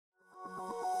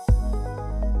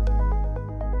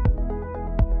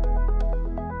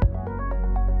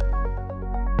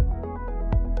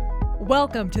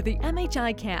Welcome to the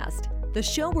MHI Cast, the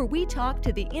show where we talk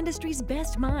to the industry's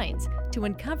best minds to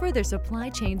uncover their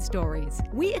supply chain stories.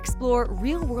 We explore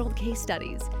real-world case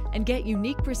studies and get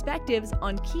unique perspectives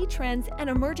on key trends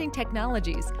and emerging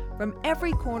technologies from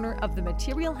every corner of the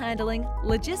material handling,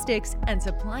 logistics, and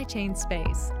supply chain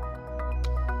space.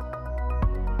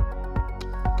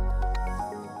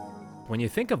 When you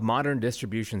think of modern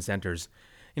distribution centers,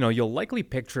 you'll likely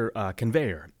picture a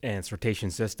conveyor and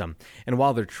sortation system. And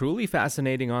while they're truly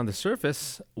fascinating on the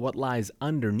surface, what lies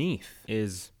underneath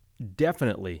is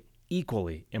definitely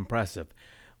equally impressive.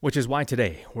 Which is why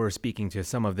today we're speaking to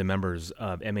some of the members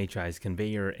of MHI's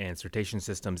Conveyor and Sortation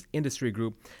Systems industry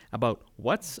group about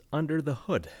what's under the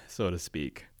hood, so to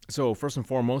speak. So first and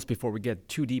foremost, before we get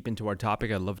too deep into our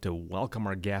topic, I'd love to welcome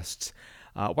our guests.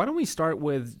 Why don't we start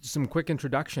with some quick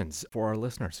introductions for our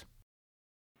listeners?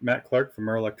 Matt Clark from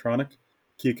Merle Electronic,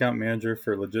 Key Account Manager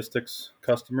for Logistics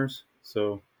Customers.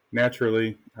 So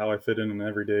naturally, how I fit in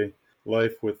everyday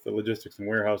life with the logistics and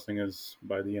warehousing is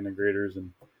by the integrators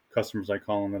and customers I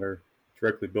call them that are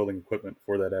directly building equipment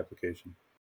for that application.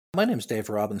 My name is Dave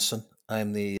Robinson.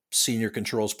 I'm the Senior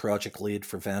Controls Project Lead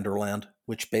for Vanderland,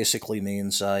 which basically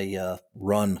means I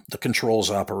run the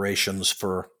controls operations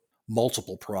for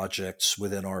multiple projects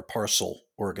within our parcel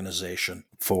organization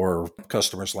for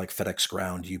customers like FedEx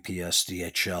Ground, UPS,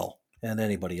 DHL, and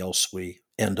anybody else we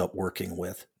end up working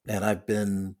with. And I've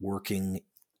been working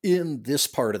in this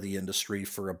part of the industry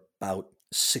for about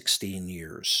 16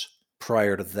 years.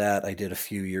 Prior to that, I did a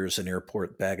few years in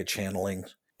airport baggage handling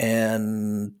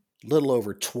and a little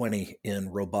over 20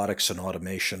 in robotics and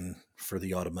automation for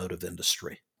the automotive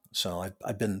industry. So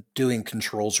I've been doing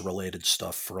controls-related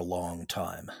stuff for a long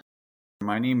time.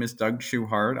 My name is Doug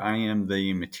Schuhart. I am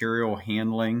the Material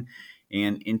Handling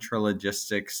and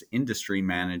Intralogistics Industry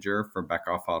Manager for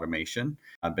Beckhoff Automation.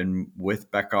 I've been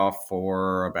with Beckhoff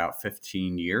for about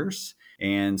 15 years.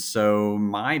 And so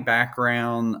my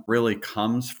background really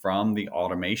comes from the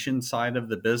automation side of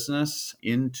the business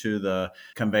into the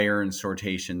conveyor and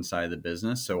sortation side of the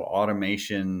business. So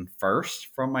automation first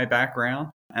from my background.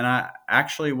 And I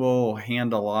actually will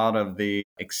hand a lot of the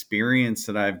experience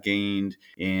that I've gained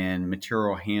in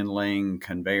material handling,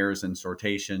 conveyors, and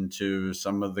sortation to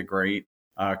some of the great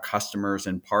customers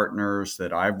and partners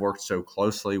that I've worked so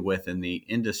closely with in the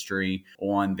industry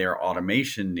on their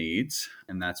automation needs.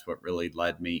 And that's what really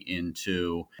led me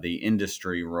into the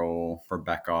industry role for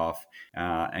Beckhoff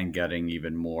and getting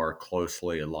even more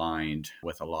closely aligned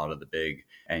with a lot of the big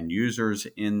end users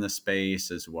in the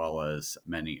space, as well as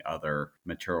many other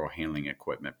material handling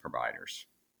equipment providers.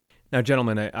 Now,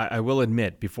 gentlemen, I will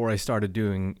admit, before I started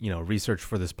doing research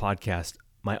for this podcast,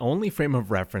 my only frame of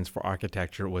reference for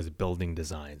architecture was building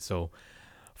design. So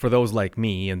for those like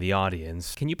me in the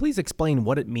audience, can you please explain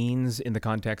what it means in the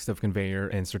context of conveyor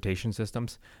and sortation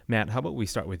systems? Matt, how about we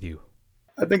start with you?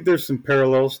 I think there's some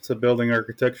parallels to building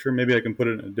architecture. Maybe I can put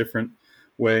it in a different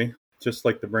way. Just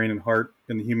like the brain and heart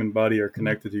in the human body are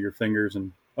connected to your fingers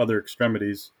and other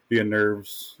extremities via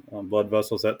nerves, blood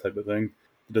vessels, that type of thing.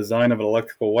 The design of an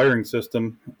electrical wiring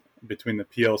system between the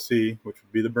PLC, which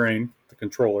would be the brain, the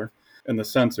controller, and the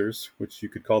sensors, which you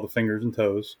could call the fingers and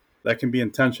toes, that can be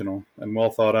intentional and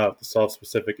well thought out to solve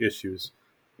specific issues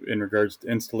in regards to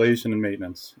installation and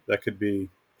maintenance. That could be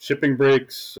shipping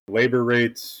breaks, labor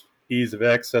rates, ease of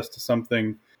access to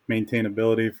something,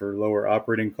 maintainability for lower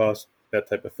operating costs, that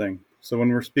type of thing. So when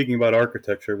we're speaking about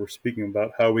architecture, we're speaking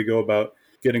about how we go about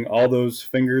getting all those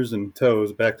fingers and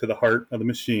toes back to the heart of the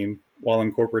machine while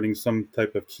incorporating some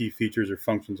type of key features or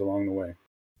functions along the way.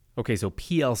 Okay, so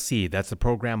PLC, that's a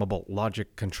programmable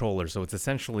logic controller. So it's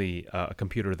essentially a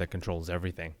computer that controls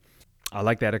everything. I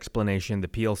like that explanation. The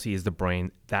PLC is the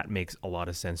brain. That makes a lot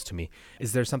of sense to me.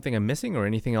 Is there something I'm missing or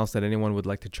anything else that anyone would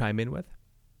like to chime in with?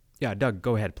 Yeah, Doug,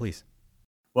 go ahead, please.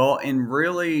 Well, and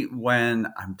really, when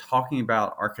I'm talking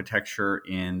about architecture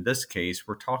in this case,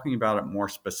 we're talking about it more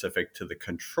specific to the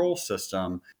control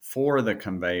system for the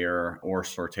conveyor or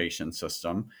sortation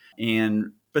system.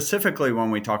 And specifically,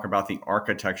 when we talk about the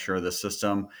architecture of the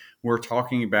system, we're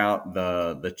talking about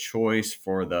the choice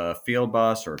for the field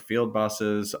bus or field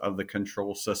buses of the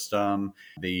control system,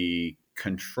 the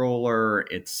controller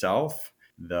itself,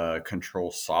 the control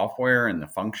software and the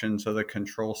functions of the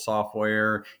control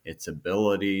software, its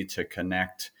ability to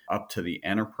connect up to the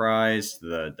enterprise,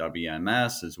 the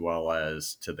WMS, as well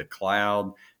as to the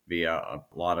cloud via a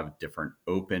lot of different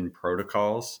open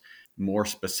protocols. More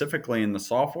specifically in the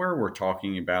software, we're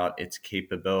talking about its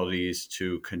capabilities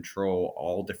to control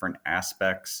all different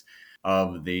aspects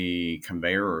of the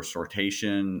conveyor or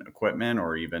sortation equipment,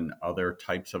 or even other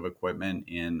types of equipment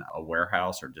in a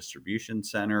warehouse or distribution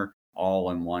center,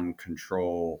 all in one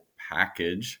control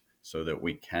package so that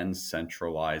we can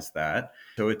centralize that.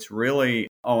 So it's really,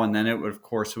 and then it would, of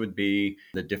course, would be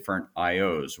the different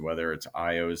IOs, whether it's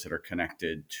IOs that are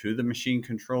connected to the machine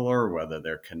controller, whether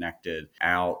they're connected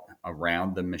out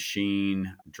around the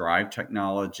machine, drive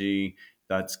technology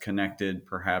that's connected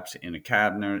perhaps in a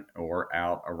cabinet or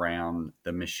out around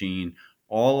the machine.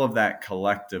 All of that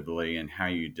collectively and how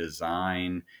you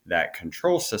design that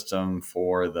control system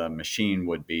for the machine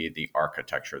would be the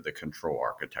architecture, the control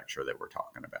architecture that we're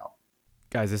talking about.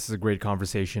 Guys, this is a great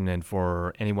conversation, and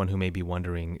for anyone who may be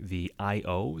wondering, the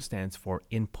I/O stands for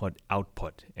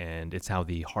input-output, and it's how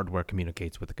the hardware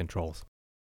communicates with the controls.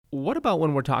 What about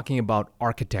when we're talking about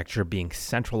architecture being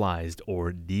centralized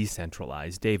or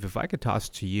decentralized? Dave, if I could toss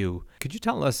to you, could you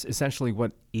tell us essentially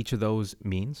what each of those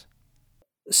means?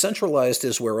 Centralized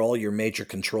is where all your major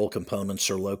control components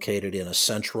are located in a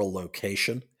central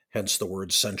location, hence the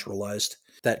word centralized.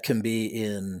 That can be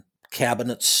in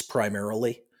cabinets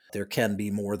primarily. There can be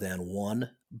more than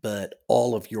one, but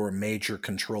all of your major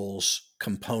controls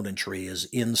componentry is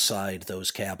inside those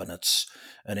cabinets,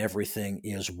 and everything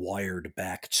is wired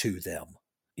back to them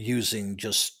using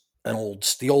just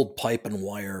the old pipe and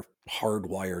wire,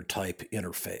 hardwired type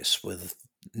interface with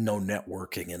no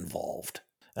networking involved.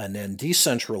 And then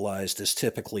decentralized is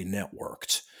typically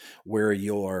networked, where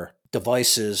your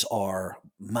devices are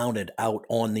mounted out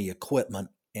on the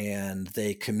equipment and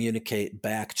they communicate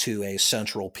back to a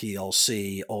central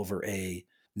PLC over a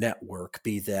network,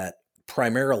 be that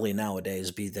primarily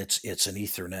nowadays, it's an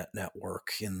Ethernet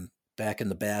network. Back in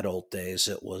the bad old days,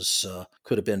 it was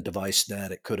could have been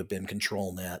DeviceNet, it could have been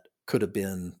ControlNet, could have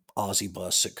been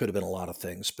OZBus, it could have been a lot of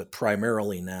things, but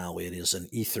primarily now it is an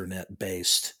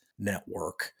Ethernet-based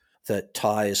network that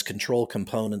ties control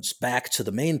components back to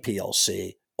the main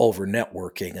PLC over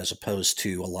networking as opposed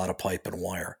to a lot of pipe and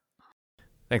wire.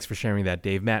 Thanks for sharing that,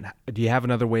 Dave. Matt, do you have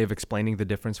another way of explaining the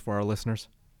difference for our listeners?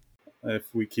 If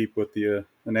we keep with the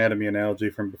anatomy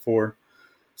analogy from before,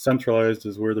 centralized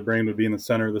is where the brain would be in the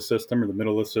center of the system or the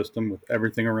middle of the system with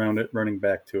everything around it running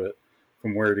back to it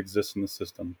from where it exists in the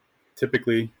system.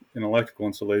 Typically, in electrical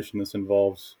installation, this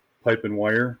involves pipe and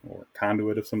wire or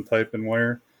conduit of some type and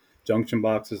wire, junction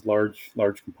boxes,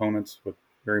 large components with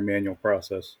very manual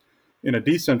process. In a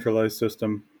decentralized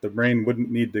system, the brain wouldn't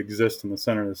need to exist in the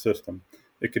center of the system.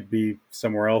 It could be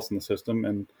somewhere else in the system,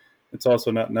 and it's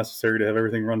also not necessary to have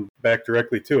everything run back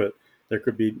directly to it. There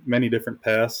could be many different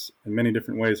paths and many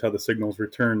different ways how the signals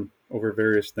return over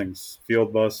various things,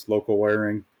 field bus, local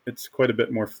wiring. It's quite a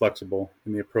bit more flexible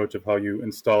in the approach of how you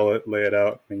install it, lay it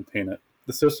out, maintain it.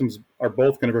 The systems are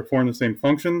both going to perform the same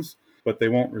functions, but they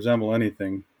won't resemble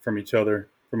anything from each other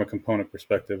from a component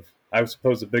perspective. I would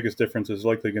suppose the biggest difference is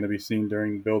likely going to be seen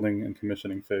during building and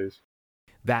commissioning phase.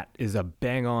 That is a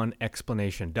bang-on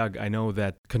explanation. Doug, I know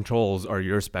that controls are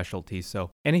your specialty, so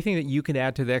anything that you can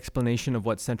add to the explanation of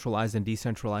what centralized and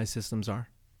decentralized systems are?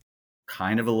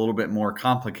 Kind of a little bit more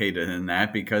complicated than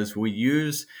that because we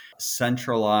use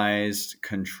centralized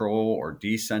control or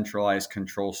decentralized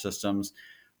control systems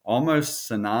almost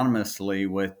synonymously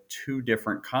with two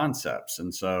different concepts.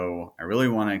 And so I really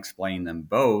want to explain them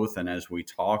both. And as we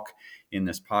talk in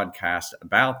this podcast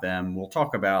about them, we'll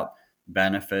talk about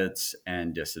benefits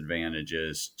and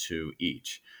disadvantages to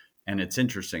each. And it's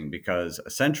interesting because a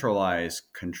centralized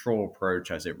control approach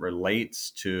as it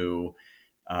relates to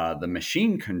the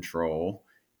machine control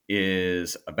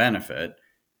is a benefit.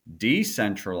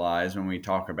 Decentralized, when we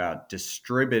talk about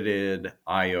distributed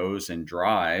IOs and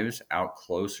drives out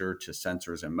closer to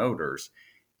sensors and motors,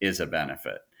 is a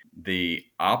benefit. The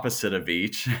opposite of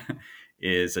each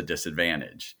is a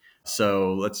disadvantage.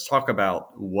 So let's talk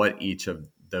about what each of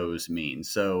those mean.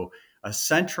 So a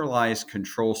centralized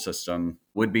control system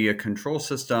would be a control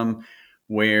system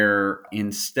where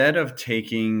instead of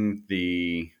taking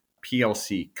the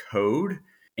PLC code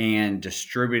and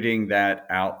distributing that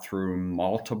out through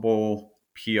multiple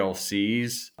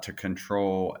PLCs to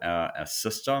control a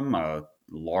system, a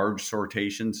large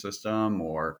sortation system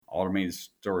or automated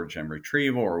storage and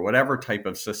retrieval or whatever type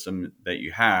of system that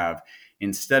you have,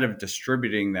 instead of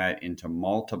distributing that into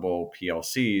multiple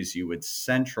PLCs, you would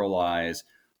centralize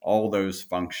all those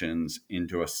functions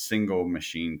into a single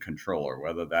machine controller,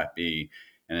 whether that be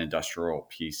an industrial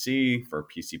PC for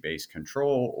PC-based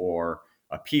control or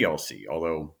a PLC,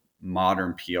 although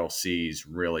modern PLCs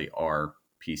really are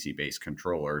PC-based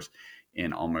controllers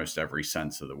in almost every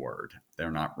sense of the word.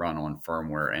 They're not run on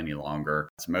firmware any longer.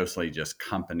 It's mostly just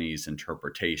companies'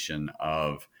 interpretation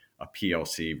of a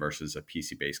PLC versus a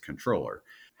PC-based controller.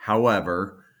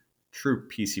 However, true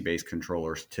PC-based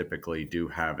controllers typically do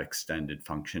have extended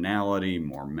functionality,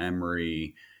 more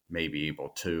memory, may be able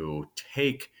to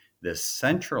take this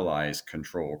centralized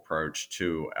control approach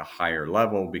to a higher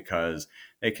level because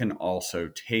they can also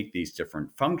take these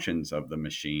different functions of the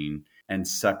machine and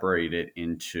separate it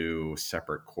into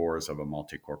separate cores of a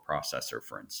multi-core processor,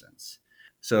 for instance.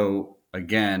 So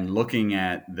again, looking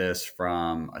at this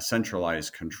from a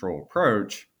centralized control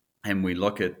approach, and we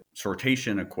look at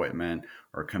sortation equipment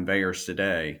or conveyors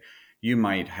today, you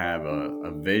might have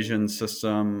a vision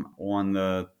system on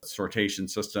the sortation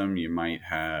system. You might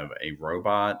have a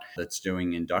robot that's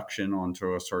doing induction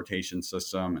onto a sortation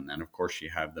system. And then, of course,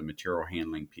 you have the material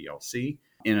handling PLC.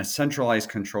 In a centralized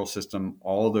control system,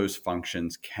 all those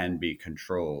functions can be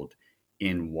controlled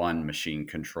in one machine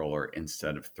controller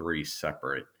instead of three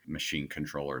separate machine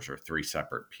controllers or three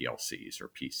separate PLCs or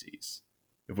PCs.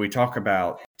 If we talk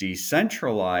about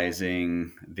decentralizing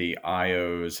the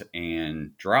IOs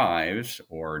and drives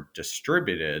or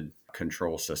distributed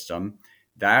control system,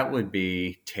 that would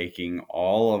be taking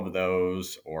all of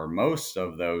those or most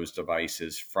of those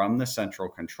devices from the central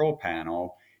control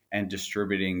panel and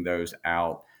distributing those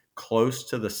out close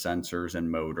to the sensors and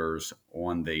motors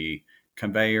on the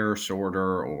conveyor,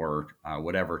 sorter, or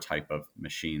whatever type of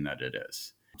machine that it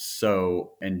is.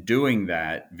 So, and doing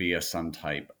that via some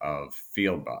type of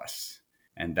field bus.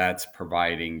 And that's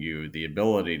providing you the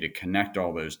ability to connect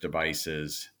all those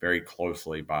devices very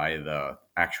closely by the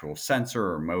actual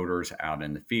sensor or motors out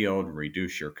in the field,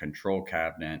 reduce your control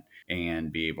cabinet,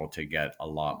 and be able to get a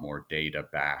lot more data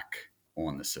back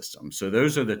on the system. So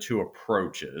those are the two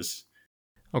approaches.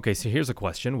 Okay, so here's a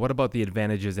question. What about the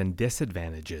advantages and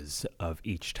disadvantages of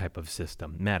each type of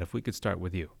system? Matt, if we could start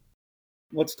with you.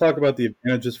 Let's talk about the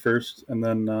advantages first, and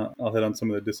then I'll hit on some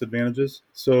of the disadvantages.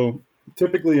 So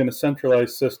typically in a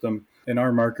centralized system, in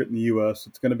our market in the US,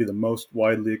 it's going to be the most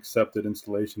widely accepted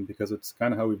installation because it's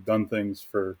kind of how we've done things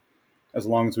for as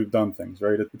long as we've done things,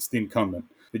 right? It's the incumbent.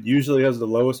 It usually has the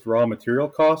lowest raw material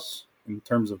costs in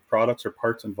terms of products or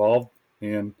parts involved.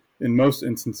 And in most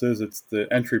instances, it's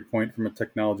the entry point from a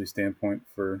technology standpoint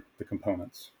for the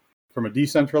components. From a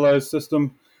decentralized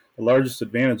system, the largest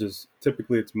advantage is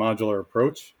typically its modular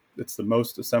approach. It's the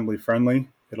most assembly friendly.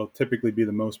 It'll typically be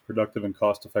the most productive and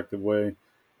cost-effective way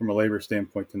from a labor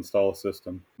standpoint to install a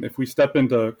system. If we step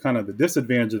into kind of the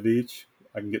disadvantage of each,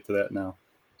 I can get to that now.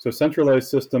 So centralized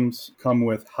systems come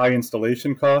with high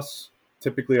installation costs,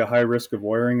 typically a high risk of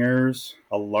wiring errors,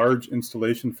 a large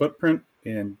installation footprint,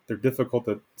 and they're difficult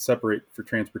to separate for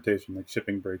transportation, like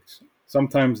shipping breaks.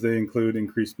 Sometimes they include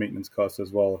increased maintenance costs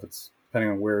as well, if it's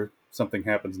depending on where something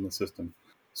happens in the system.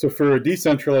 So for a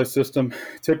decentralized system,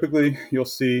 typically you'll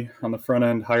see on the front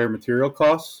end higher material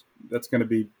costs. That's going to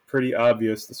be pretty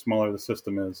obvious the smaller the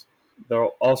system is.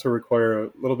 They'll also require a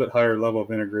little bit higher level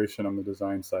of integration on the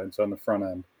design side, so on the front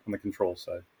end, on the control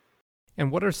side.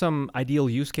 And what are some ideal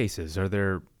use cases? Are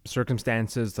there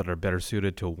circumstances that are better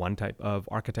suited to one type of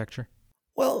architecture?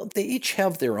 Well, they each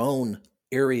have their own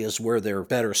areas where they're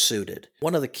better suited.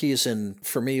 One of the keys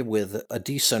for me with a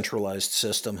decentralized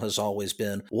system has always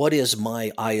been, what is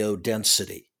my I/O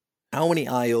density? How many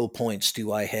I/O points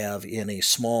do I have in a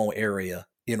small area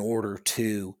in order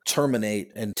to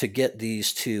terminate and to get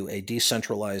these to a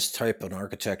decentralized type of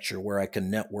architecture where I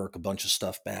can network a bunch of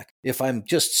stuff back? If I'm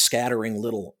just scattering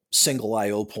little single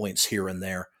I/O points here and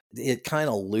there, it kind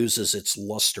of loses its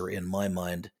luster in my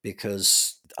mind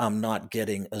because I'm not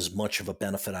getting as much of a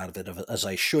benefit out of it as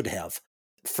I should have.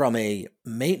 From a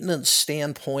maintenance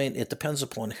standpoint, it depends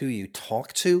upon who you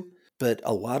talk to, but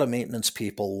a lot of maintenance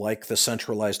people like the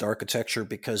centralized architecture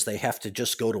because they have to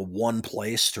just go to one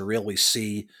place to really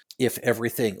see if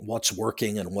what's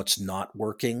working and what's not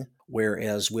working.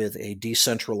 Whereas with a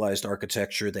decentralized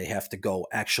architecture, they have to go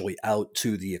actually out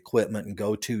to the equipment and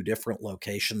go to different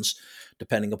locations,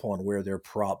 depending upon where their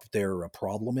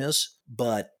problem is.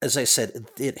 But as I said,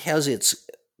 it has its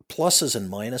pluses and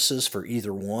minuses for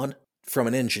either one. From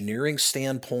an engineering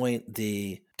standpoint,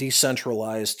 the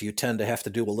decentralized, you tend to have to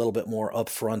do a little bit more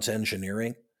upfront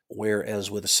engineering,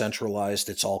 whereas with a centralized,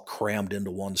 it's all crammed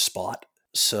into one spot.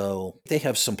 So they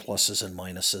have some pluses and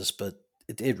minuses, but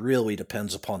it really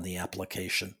depends upon the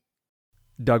application.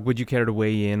 Doug, would you care to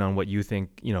weigh in on what you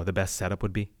think, the best setup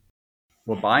would be?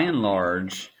 Well, by and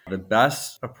large, the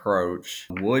best approach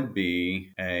would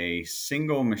be a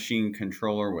single machine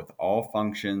controller with all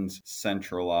functions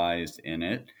centralized in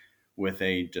it, with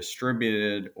a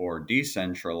distributed or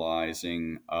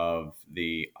decentralizing of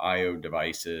the I/O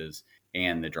devices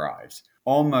and the drives.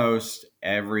 Almost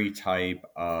every type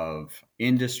of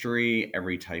industry,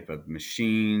 every type of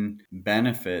machine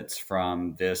benefits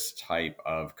from this type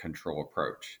of control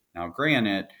approach. Now,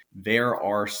 granted, there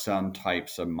are some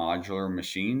types of modular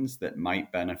machines that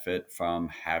might benefit from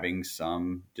having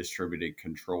some distributed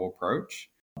control approach.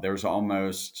 There's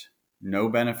almost no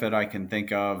benefit I can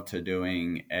think of to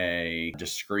doing a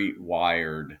discrete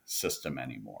wired system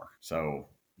anymore. So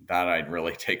that I'd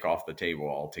really take off the table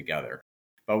altogether.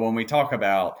 But when we talk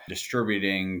about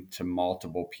distributing to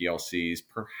multiple PLCs,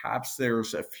 perhaps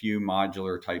there's a few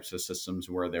modular types of systems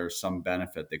where there's some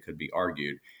benefit that could be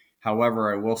argued.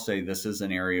 However, I will say this is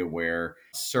an area where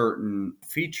certain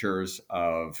features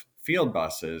of field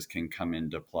buses can come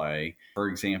into play. For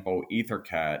example,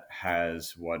 EtherCAT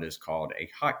has what is called a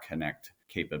hot connect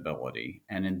capability.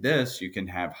 And in this, you can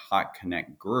have hot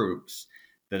connect groups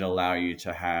that allow you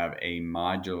to have a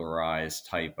modularized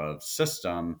type of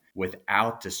system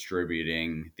without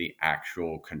distributing the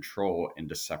actual control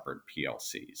into separate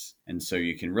PLCs. And so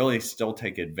you can really still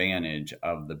take advantage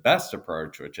of the best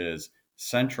approach, which is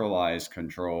centralized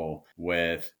control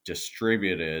with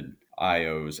distributed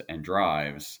IOs and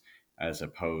drives, as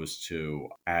opposed to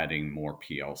adding more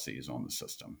PLCs on the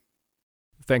system.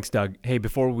 Thanks, Doug. Hey,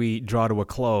 before we draw to a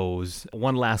close,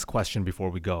 one last question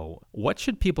before we go. What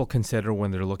should people consider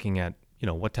when they're looking at,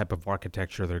 what type of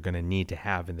architecture they're going to need to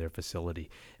have in their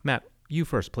facility? Matt, you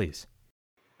first, please.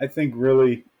 I think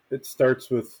really it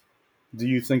starts with, do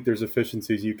you think there's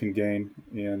efficiencies you can gain,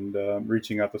 and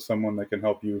reaching out to someone that can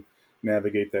help you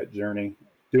navigate that journey.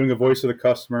 Doing a voice of the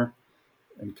customer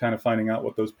and kind of finding out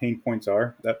what those pain points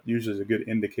are, that usually is a good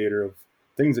indicator of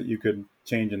things that you could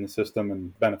change in the system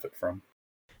and benefit from.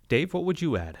 Dave, what would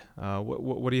you add?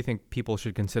 What do you think people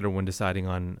should consider when deciding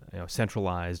on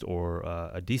centralized or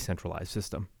a decentralized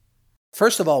system?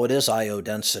 First of all, it is I/O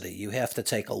density. You have to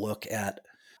take a look at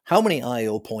how many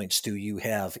I/O points do you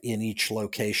have in each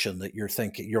location that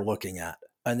you're looking at.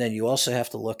 And then you also have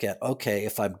to look at, okay,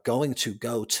 if I'm going to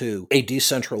go to a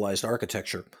decentralized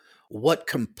architecture, what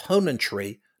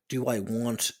componentry do I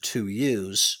want to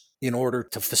use in order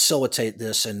to facilitate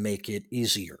this and make it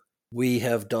easier? We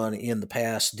have done in the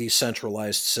past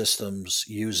decentralized systems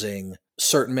using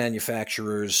certain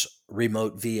manufacturers'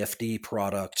 remote VFD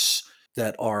products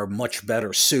that are much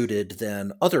better suited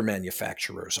than other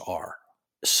manufacturers are.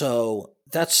 So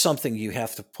that's something you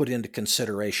have to put into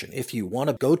consideration. If you want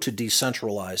to go to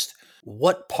decentralized,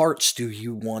 what parts do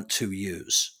you want to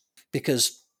use?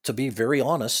 Because to be very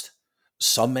honest,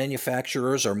 some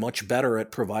manufacturers are much better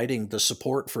at providing the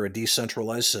support for a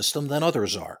decentralized system than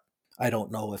others are. I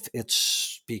don't know if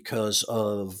it's because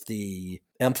of the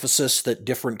emphasis that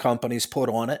different companies put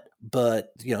on it,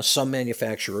 but some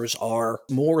manufacturers are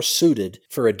more suited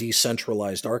for a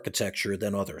decentralized architecture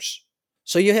than others.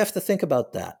 So you have to think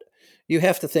about that. You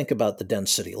have to think about the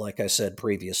density, like I said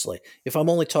previously. If I'm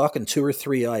only talking 2 or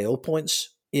 3 I/O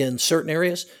points in certain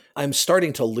areas, I'm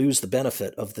starting to lose the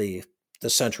benefit of the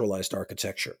centralized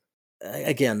architecture.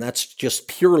 Again, that's just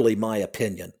purely my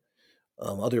opinion.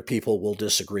 Other people will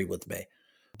disagree with me,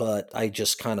 but I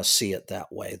just kind of see it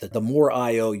that way, that the more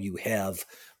I/O you have,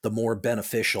 the more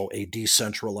beneficial a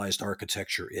decentralized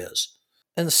architecture is.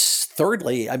 And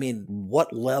thirdly,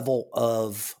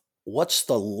 what's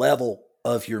the level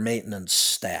of your maintenance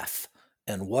staff,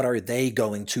 and what are they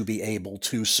going to be able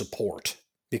to support?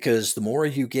 Because the more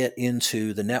you get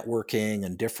into the networking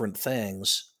and different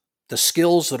things, the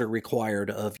skills that are required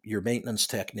of your maintenance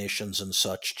technicians and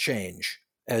such change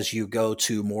as you go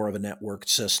to more of a networked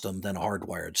system than a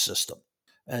hardwired system.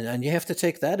 And you have to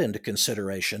take that into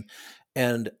consideration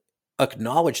and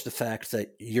acknowledge the fact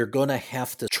that you're going to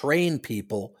have to train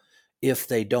people if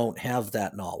they don't have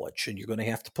that knowledge. And you're going to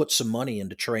have to put some money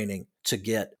into training to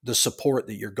get the support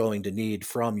that you're going to need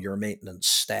from your maintenance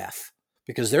staff,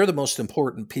 because they're the most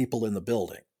important people in the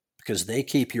building, because they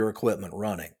keep your equipment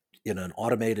running. In an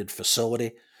automated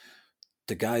facility,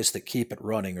 the guys that keep it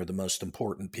running are the most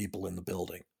important people in the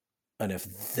building. And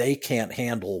if they can't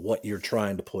handle what you're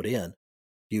trying to put in,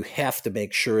 you have to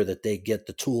make sure that they get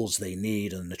the tools they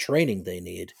need and the training they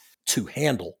need to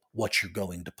handle what you're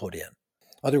going to put in.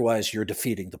 Otherwise, you're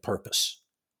defeating the purpose.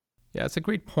 Yeah, it's a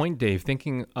great point, Dave.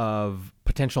 Thinking of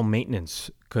potential maintenance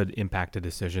could impact a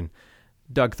decision.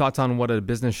 Doug, thoughts on what a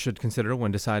business should consider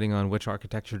when deciding on which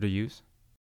architecture to use?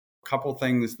 A couple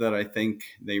things that I think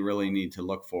they really need to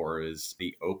look for is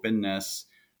the openness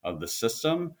of the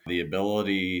system, the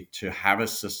ability to have a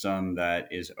system that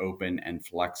is open and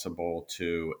flexible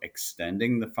to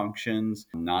extending the functions,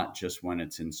 not just when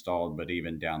it's installed, but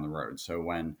even down the road. So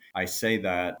when I say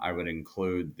that, I would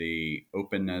include the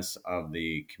openness of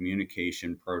the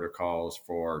communication protocols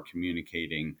for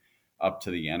communicating up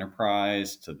to the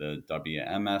enterprise, to the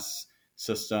WMS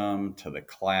system, to the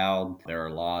cloud. There are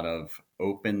a lot of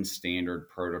open standard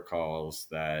protocols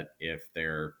that if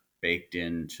they're baked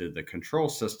into the control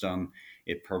system,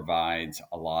 it provides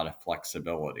a lot of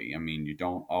flexibility. I mean, you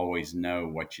don't always know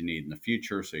what you need in the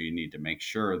future, so you need to make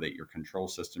sure that your control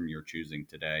system you're choosing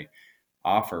today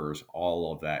offers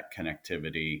all of that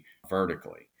connectivity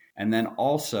vertically. And then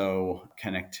also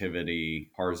connectivity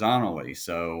horizontally.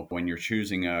 So when you're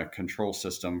choosing a control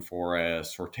system for a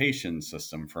sortation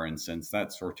system, for instance, that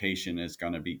sortation is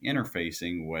going to be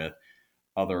interfacing with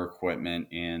other equipment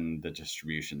in the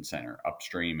distribution center,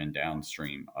 upstream and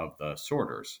downstream of the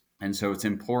sorters. And so it's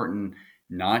important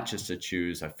not just to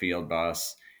choose a field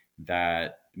bus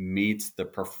that meets the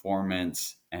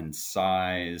performance and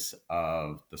size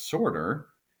of the sorter,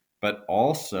 but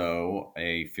also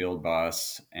a field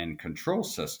bus and control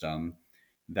system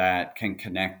that can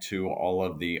connect to all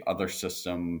of the other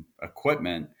system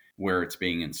equipment where it's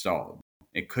being installed.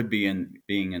 It could be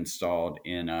being installed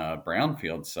in a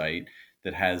brownfield site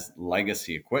that has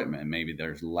legacy equipment. Maybe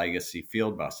there's legacy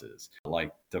field buses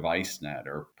like DeviceNet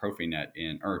or Profinet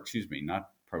not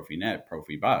Profinet,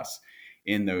 Profibus.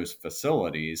 In those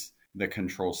facilities, the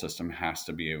control system has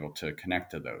to be able to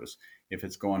connect to those. If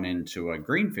it's going into a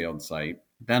greenfield site,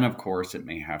 then of course it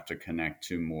may have to connect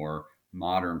to more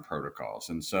modern protocols.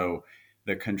 And so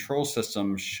the control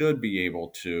system should be able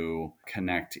to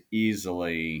connect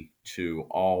easily to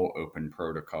all open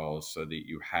protocols so that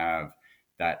you have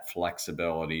that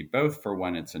flexibility, both for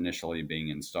when it's initially being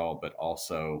installed, but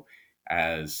also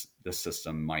as the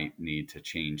system might need to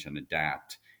change and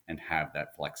adapt and have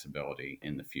that flexibility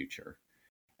in the future.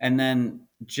 And then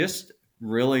just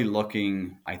really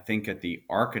looking, I think, at the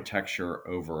architecture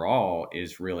overall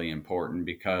is really important,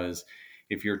 because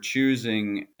if you're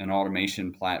choosing an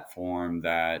automation platform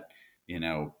that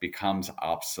becomes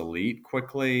obsolete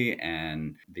quickly,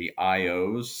 and the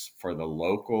IOs for the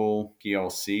local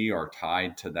PLC are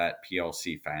tied to that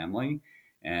PLC family,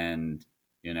 and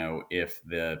if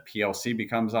the PLC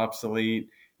becomes obsolete,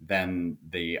 then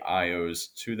the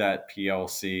IOs to that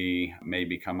PLC may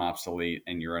become obsolete,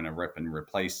 and you're in a rip and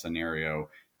replace scenario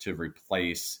to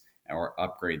replace or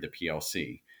upgrade the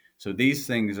PLC. So these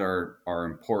things are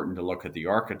important to look at the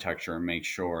architecture and make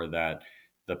sure that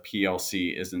the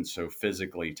PLC isn't so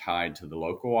physically tied to the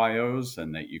local IOs,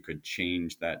 and that you could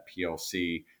change that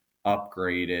PLC,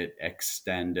 upgrade it,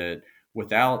 extend it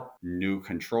without new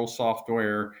control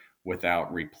software,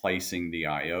 without replacing the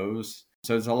IOs.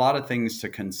 So there's a lot of things to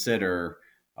consider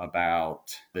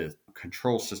about the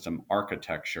control system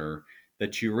architecture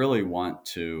that you really want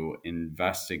to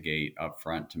investigate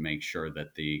upfront to make sure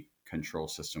that the control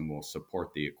system will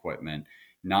support the equipment,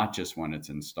 not just when it's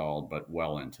installed, but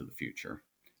well into the future,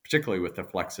 particularly with the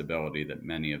flexibility that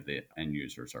many of the end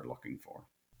users are looking for.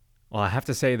 Well, I have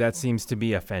to say that seems to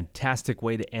be a fantastic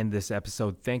way to end this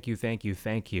episode. Thank you,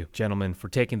 gentlemen, for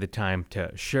taking the time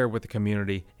to share with the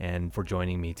community and for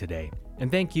joining me today. And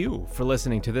thank you for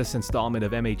listening to this installment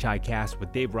of MHI Cast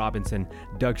with Dave Robinson,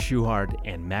 Doug Schuchard,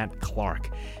 and Matt Clark.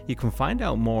 You can find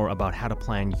out more about how to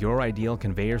plan your ideal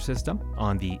conveyor system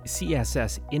on the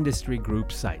CSS Industry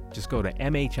Group site. Just go to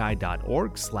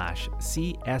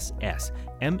mhi.org/CSS,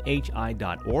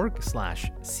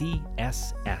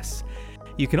 mhi.org/CSS.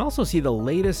 You can also see the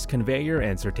latest conveyor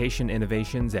and sortation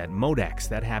innovations at MODEX.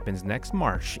 That happens next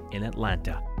March in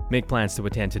Atlanta. Make plans to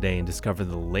attend today and discover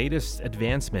the latest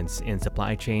advancements in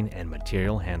supply chain and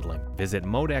material handling. Visit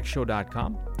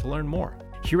modexshow.com to learn more.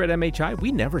 Here at MHI,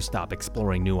 we never stop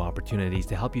exploring new opportunities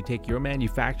to help you take your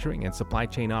manufacturing and supply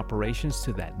chain operations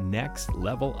to that next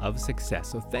level of success.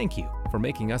 So thank you for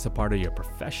making us a part of your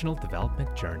professional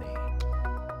development journey.